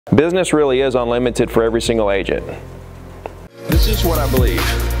Business really is unlimited for every single agent. This is what I believe.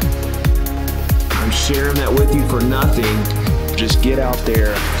 I'm sharing that with you for nothing. Just get out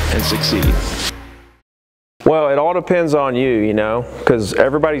there and succeed. Well, it all depends on you, because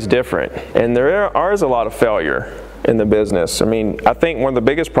everybody's different. And there is a lot of failure in the business. I mean, I think one of the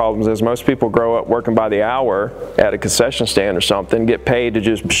biggest problems is most people grow up working by the hour at a concession stand or something, get paid to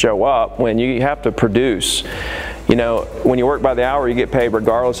just show up when you have to produce. When you work by the hour, you get paid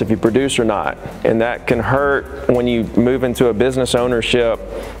regardless if you produce or not. And that can hurt when you move into a business ownership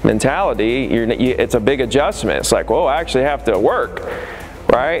mentality. It's a big adjustment. It's like, well, I actually have to work.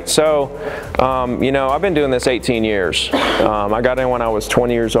 Right? So, I've been doing this 18 years. I got in when I was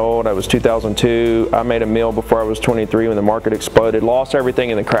 20 years old. I was 2002. I made a mill before I was 23 when the market exploded. Lost everything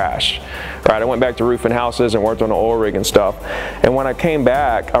in the crash. Right? I went back to roofing houses and worked on an oil rig and stuff. And when I came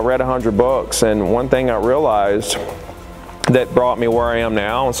back, I read 100 books. And one thing I realized that brought me where I am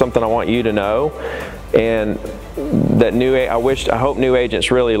now, and something I want you to know, and that I hope new agents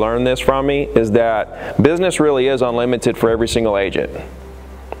really learn this from me, is that business really is unlimited for every single agent.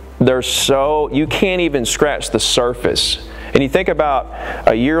 You can't even scratch the surface. And you think about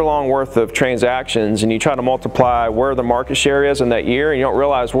a year-long worth of transactions and you try to multiply where the market share is in that year, and you don't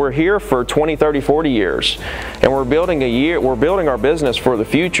realize we're here for 20, 30, 40 years. And we're building our business for the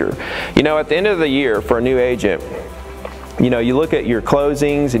future. At the end of the year for a new agent, you look at your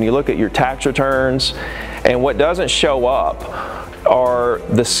closings and you look at your tax returns, and what doesn't show up are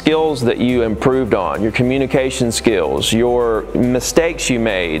the skills that you improved on, your communication skills, your mistakes you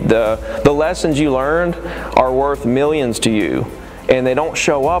made. The lessons you learned are worth millions to you, and they don't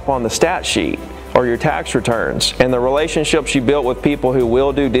show up on the stat sheet or your tax returns. And the relationships you built with people who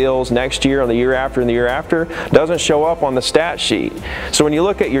will do deals next year and the year after and the year after doesn't show up on the stat sheet. So when you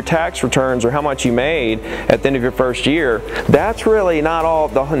look at your tax returns or how much you made at the end of your first year, that's really not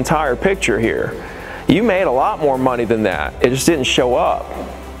the entire picture here. You made a lot more money than that. It just didn't show up,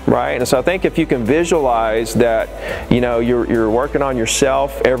 right? And so I think if you can visualize that, you're working on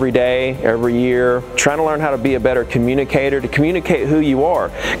yourself every day, every year, trying to learn how to be a better communicator, to communicate who you are,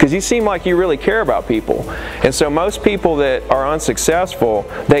 because you seem like you really care about people. And so most people that are unsuccessful,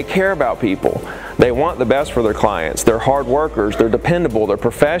 they care about people. They want the best for their clients. They're hard workers, they're dependable, they're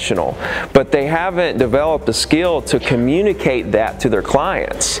professional, but they haven't developed the skill to communicate that to their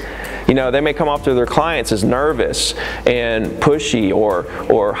clients. They may come off to their clients as nervous and pushy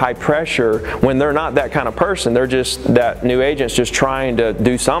or high pressure when they're not that kind of person. They're just, that new agent's just trying to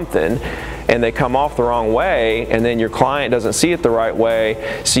do something, and they come off the wrong way, and then your client doesn't see it the right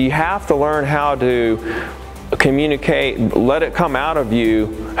way. So you have to learn how to communicate, let it come out of you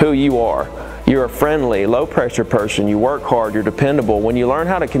who you are. You're a friendly, low-pressure person. You work hard. You're dependable. When you learn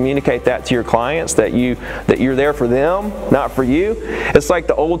how to communicate that to your clients, that you're there for them, not for you, it's like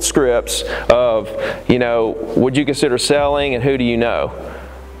the old scripts of, would you consider selling and who do you know?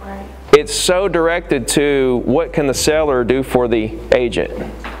 Right. It's so directed to what can the seller do for the agent.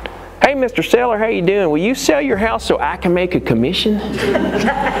 Hey, Mr. Seller, how you doing? Will you sell your house so I can make a commission?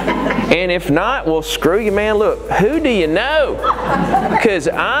 And if not, well, screw you, man. Look, who do you know? Because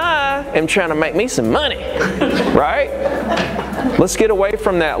I am trying to make me some money, right? Let's get away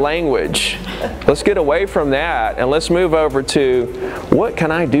from that language. Let's get away from that, and let's move over to what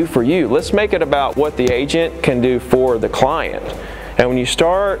can I do for you? Let's make it about what the agent can do for the client. And when you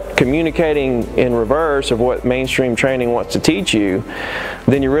start communicating in reverse of what mainstream training wants to teach you,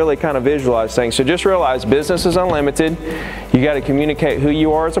 then you really kind of visualize things. So just realize business is unlimited. You got to communicate who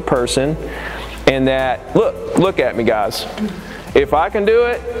you are as a person, and that, look at me, guys. If I can do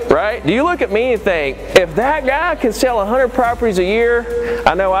it, right? Do you look at me and think, if that guy can sell 100 properties a year,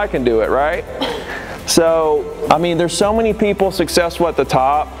 I know I can do it, right? So, I mean, there's so many people successful at the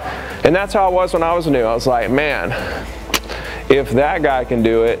top, and that's how I was when I was new. I was like, man, if that guy can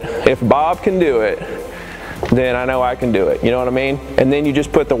do it, if Bob can do it, then I know I can do it. You know what I mean? And then you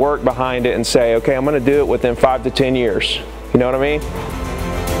just put the work behind it and say, okay, I'm going to do it within 5 to 10 years. You know what I mean?